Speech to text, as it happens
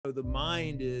know, the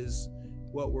mind is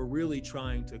what we're really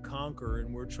trying to conquer,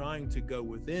 and we're trying to go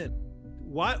within.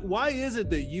 Why is it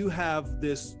that you have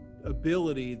this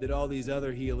ability that all these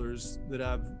other healers that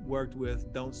I've worked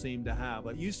with don't seem to have?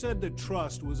 Like you said that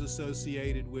trust was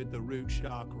associated with the root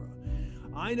chakra.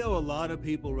 I know a lot of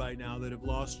people right now that have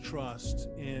lost trust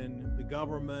in the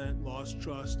government, lost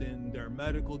trust in their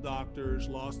medical doctors,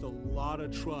 lost a lot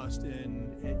of trust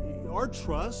in our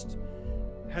trust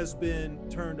has been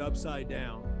turned upside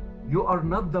down. You are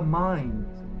not the mind,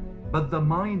 but the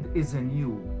mind is in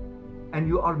you. And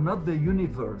you are not the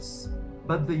universe,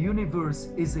 but the universe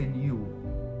is in you.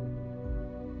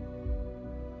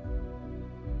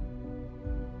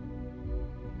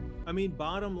 I mean,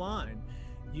 bottom line,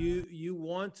 you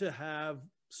want to have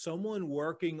someone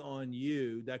working on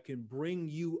you that can bring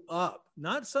you up,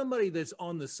 not somebody that's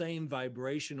on the same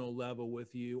vibrational level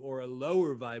with you or a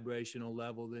lower vibrational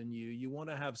level than you. You want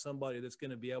to have somebody that's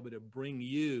going to be able to bring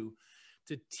you,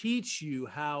 to teach you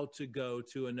how to go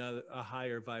to a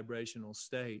higher vibrational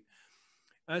state.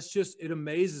 That's just, it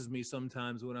amazes me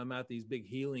sometimes when I'm at these big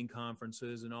healing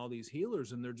conferences and all these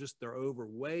healers, and they're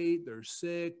overweight, they're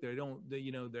sick, they're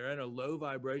in a low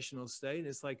vibrational state. And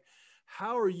it's like,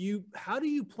 how do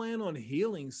you plan on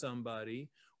healing somebody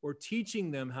or teaching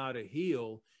them how to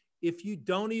heal if you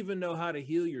don't even know how to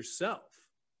heal yourself,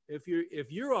 if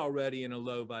you're already in a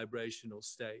low vibrational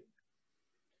state?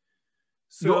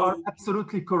 So, you are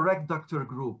absolutely correct, Dr.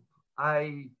 Group.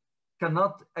 I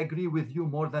cannot agree with you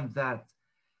more than that.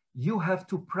 You have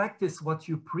to practice what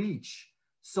you preach.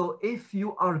 So if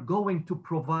you are going to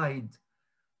provide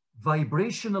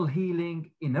vibrational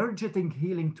healing, energetic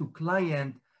healing to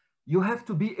client, you have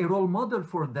to be a role model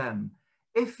for them.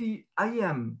 If I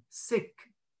am sick,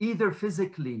 either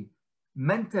physically,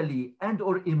 mentally, and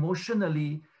or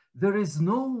emotionally, there is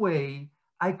no way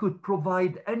I could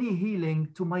provide any healing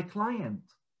to my client.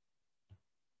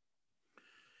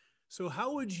 So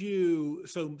how would you,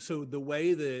 so the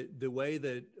way that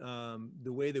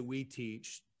we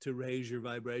teach to raise your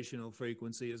vibrational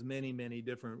frequency is many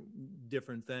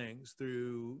different things,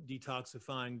 through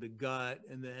detoxifying the gut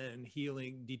and then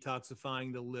healing,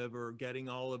 detoxifying the liver, getting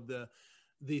all of the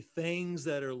things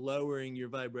that are lowering your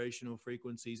vibrational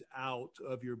frequencies out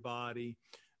of your body,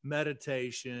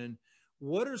 meditation.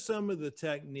 What are some of the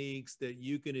techniques that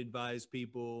you can advise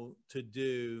people to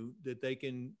do that they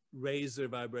can raise their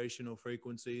vibrational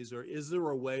frequencies? Or is there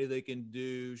a way they can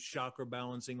do chakra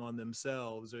balancing on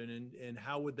themselves? And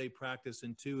how would they practice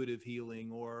intuitive healing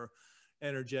or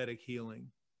energetic healing?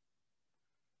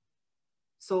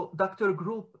 So, Dr.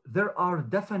 Group, there are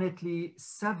definitely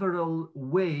several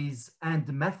ways and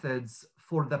methods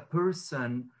for the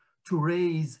person to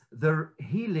raise their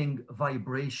healing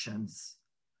vibrations.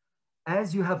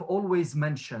 As you have always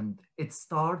mentioned, it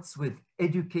starts with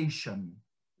education.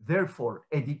 Therefore,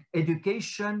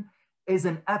 education is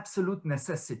an absolute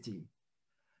necessity.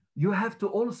 You have to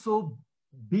also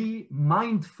be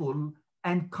mindful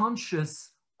and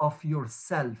conscious of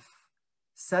yourself.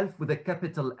 Self with a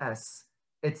capital S.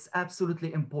 It's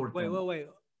absolutely important. Wait.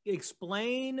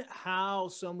 Explain how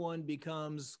someone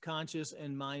becomes conscious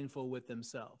and mindful with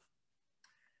themselves.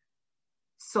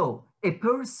 So a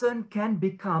person can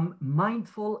become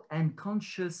mindful and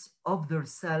conscious of their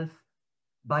self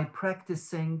by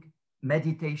practicing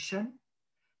meditation,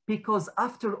 because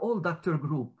after all, Dr.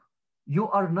 Group, you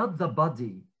are not the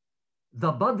body.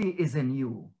 The body is in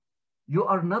you. You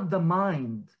are not the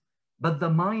mind, but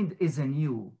the mind is in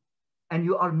you. And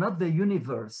you are not the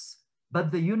universe,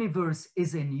 but the universe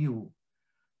is in you.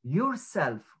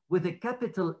 Yourself with a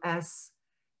capital S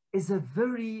is a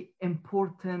very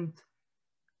important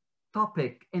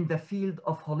topic in the field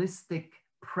of holistic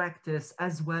practice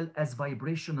as well as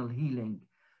vibrational healing.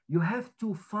 You have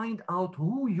to find out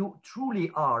who you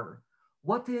truly are.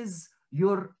 What is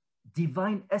your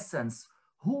divine essence?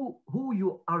 Who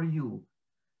are you?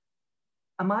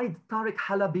 Am I Tarek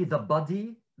Halabi, the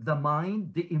body, the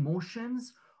mind, the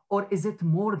emotions, or is it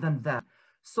more than that?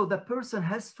 So the person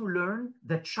has to learn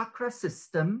the chakra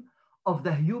system of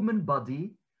the human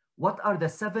body. What are the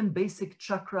 7 basic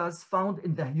chakras found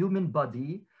in the human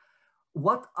body?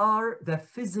 What are the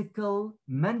physical,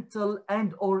 mental,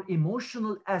 and or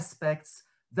emotional aspects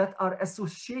that are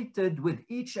associated with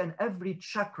each and every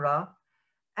chakra?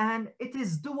 And it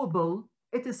is doable,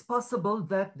 it is possible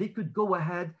that they could go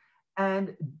ahead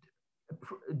and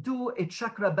do a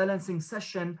chakra balancing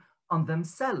session on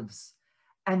themselves.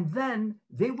 And then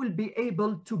they will be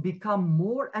able to become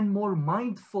more and more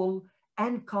mindful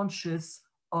and conscious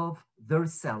of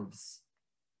themselves.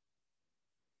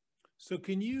 So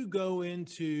can you go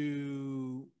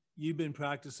into, you've been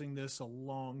practicing this a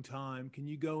long time. Can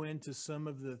you go into some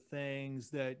of the things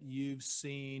that you've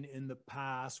seen in the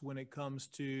past when it comes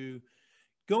to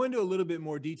go into a little bit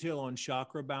more detail on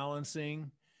chakra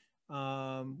balancing?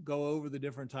 Go over the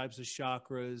different types of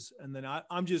chakras. And then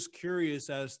I'm just curious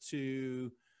as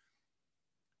to,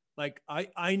 like,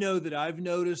 I know that I've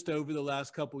noticed over the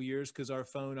last couple of years, because our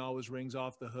phone always rings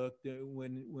off the hook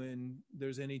when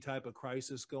there's any type of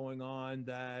crisis going on,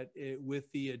 that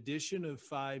with the addition of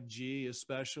 5G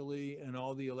especially, and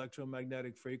all the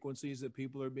electromagnetic frequencies that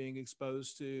people are being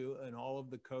exposed to, and all of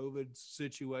the COVID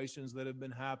situations that have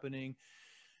been happening,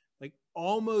 like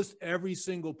almost every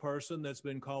single person that's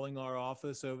been calling our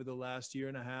office over the last year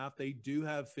and a half, they do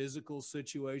have physical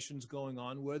situations going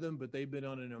on with them, but they've been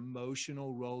on an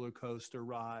emotional roller coaster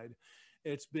ride.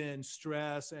 It's been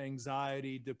stress,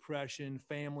 anxiety, depression,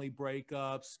 family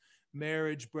breakups,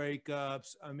 marriage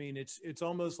breakups. I mean, it's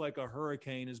almost like a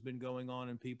hurricane has been going on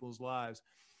in people's lives.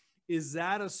 Is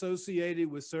that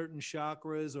associated with certain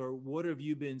chakras, or what have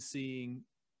you been seeing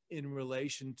in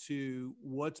relation to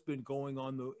what's been going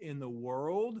on in the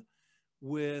world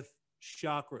with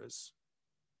chakras?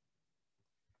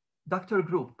 Dr.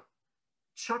 Group,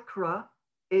 chakra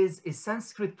is a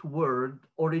Sanskrit word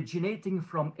originating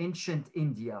from ancient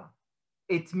India.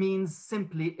 It means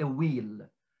simply a wheel.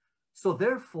 So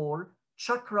therefore,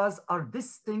 chakras are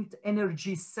distinct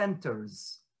energy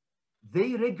centers.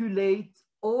 They regulate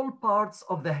all parts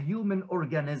of the human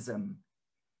organism.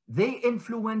 They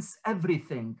influence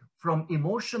everything from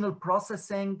emotional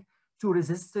processing to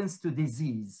resistance to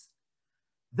disease.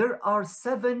 There are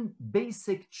 7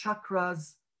 basic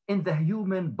chakras in the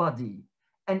human body,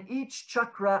 and each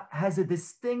chakra has a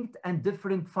distinct and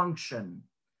different function.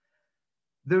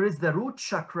 There is the root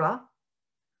chakra,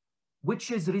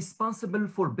 which is responsible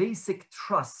for basic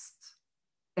trust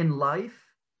in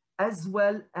life, as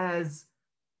well as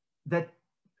the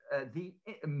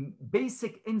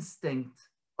basic instinct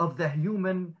of the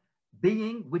human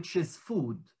being, which is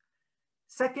food.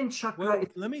 Second chakra. Well,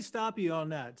 let me stop you on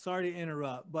that. Sorry to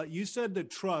interrupt, but you said that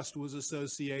trust was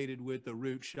associated with the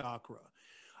root chakra.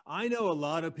 I know a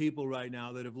lot of people right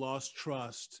now that have lost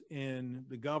trust in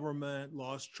the government,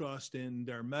 lost trust in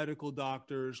their medical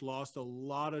doctors, lost a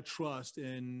lot of trust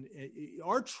in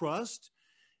our trust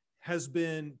has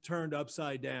been turned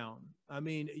upside down. I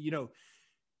mean,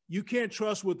 you can't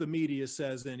trust what the media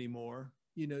says anymore.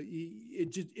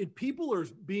 People are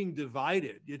being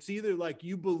divided. It's either like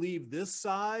you believe this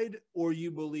side or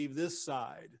you believe this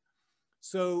side.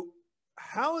 So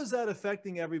how is that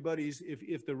affecting everybody's,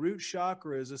 if the root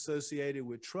chakra is associated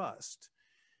with trust,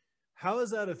 how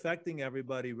is that affecting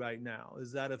everybody right now?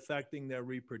 Is that affecting their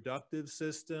reproductive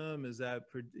system? Is that,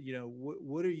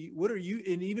 what are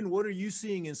you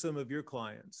seeing in some of your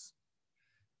clients?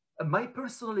 My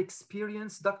personal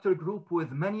experience, Dr. Group,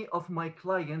 with many of my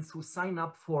clients who sign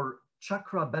up for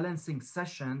chakra balancing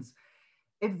sessions,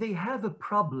 if they have a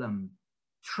problem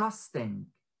trusting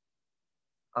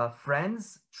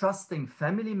friends, trusting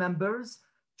family members,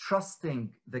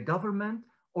 trusting the government,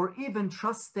 or even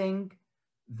trusting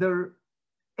their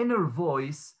inner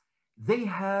voice, they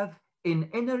have an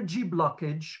energy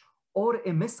blockage or a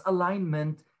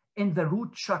misalignment in the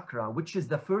root chakra, which is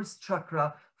the first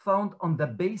chakra found on the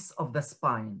base of the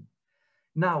spine.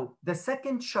 Now, the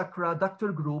second chakra,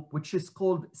 Dr. Group, which is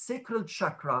called sacral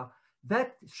chakra,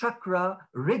 that chakra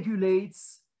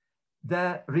regulates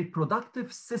the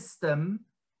reproductive system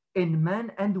in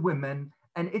men and women,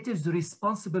 and it is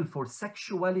responsible for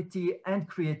sexuality and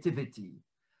creativity.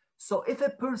 So if a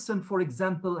person, for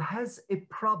example, has a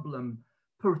problem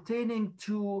pertaining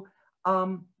to,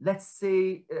 let's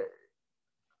say,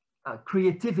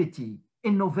 creativity,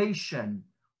 innovation,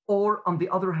 or on the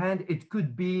other hand, it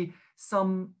could be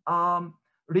some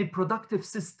reproductive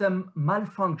system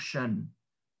malfunction,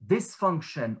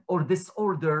 dysfunction, or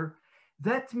disorder,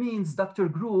 that means, Dr.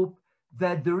 Group,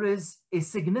 that there is a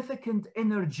significant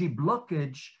energy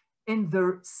blockage in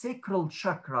their sacral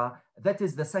chakra, that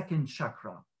is the second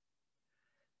chakra.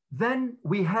 Then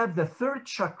we have the third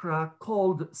chakra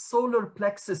called solar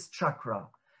plexus chakra.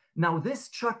 Now this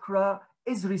chakra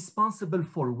is responsible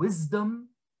for wisdom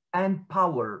and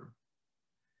power.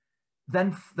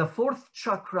 Then the fourth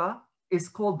chakra is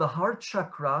called the heart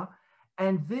chakra,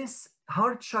 and this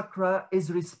heart chakra is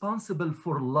responsible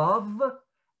for love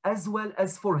as well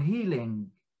as for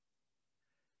healing.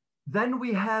 Then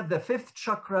we have the fifth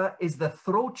chakra is the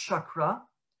throat chakra,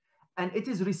 and it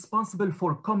is responsible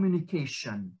for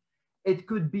communication. It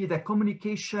could be the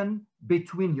communication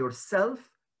between yourself,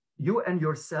 you and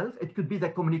yourself. It could be the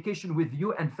communication with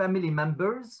you and family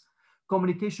members,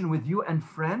 communication with you and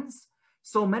friends.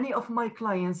 So many of my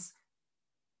clients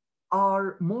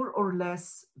are more or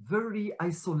less very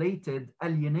isolated,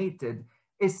 alienated,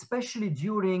 especially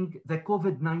during the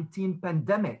COVID-19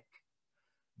 pandemic.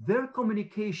 Their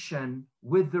communication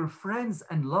with their friends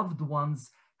and loved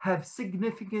ones have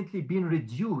significantly been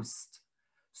reduced.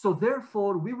 So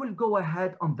therefore, we will go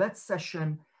ahead on that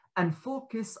session and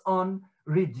focus on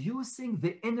reducing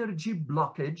the energy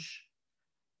blockage,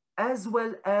 as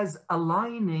well as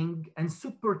aligning and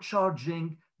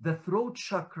supercharging the throat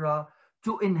chakra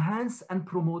to enhance and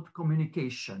promote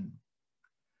communication.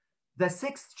 The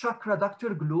sixth chakra,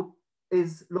 Dr. Gloop,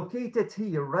 is located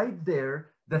here, right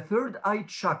there, the third eye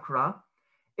chakra.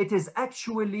 It is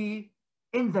actually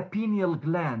in the pineal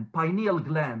gland.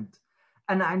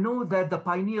 And I know that the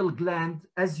pineal gland,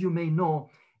 as you may know,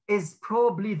 is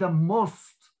probably the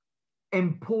most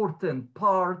important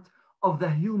part of the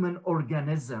human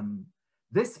organism.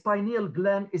 This pineal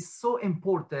gland is so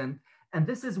important, and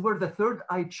this is where the third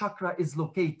eye chakra is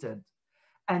located.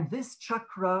 And this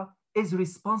chakra is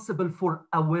responsible for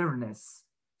awareness,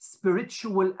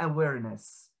 spiritual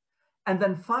awareness. And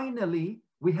then finally,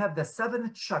 we have the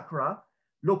seventh chakra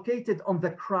located on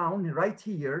the crown right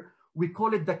here. We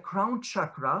call it the crown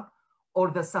chakra,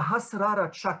 or the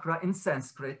Sahasrara chakra in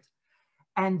Sanskrit.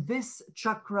 And this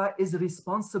chakra is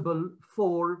responsible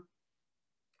for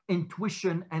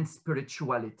intuition and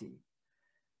spirituality.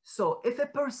 So if a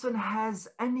person has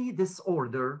any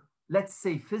disorder, let's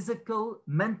say physical,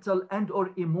 mental, and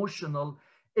or emotional,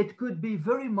 it could be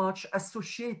very much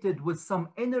associated with some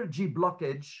energy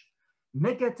blockage,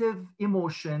 negative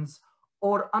emotions,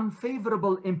 or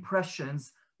unfavorable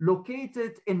impressions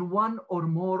located in one or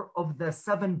more of the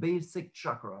 7 basic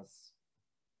chakras.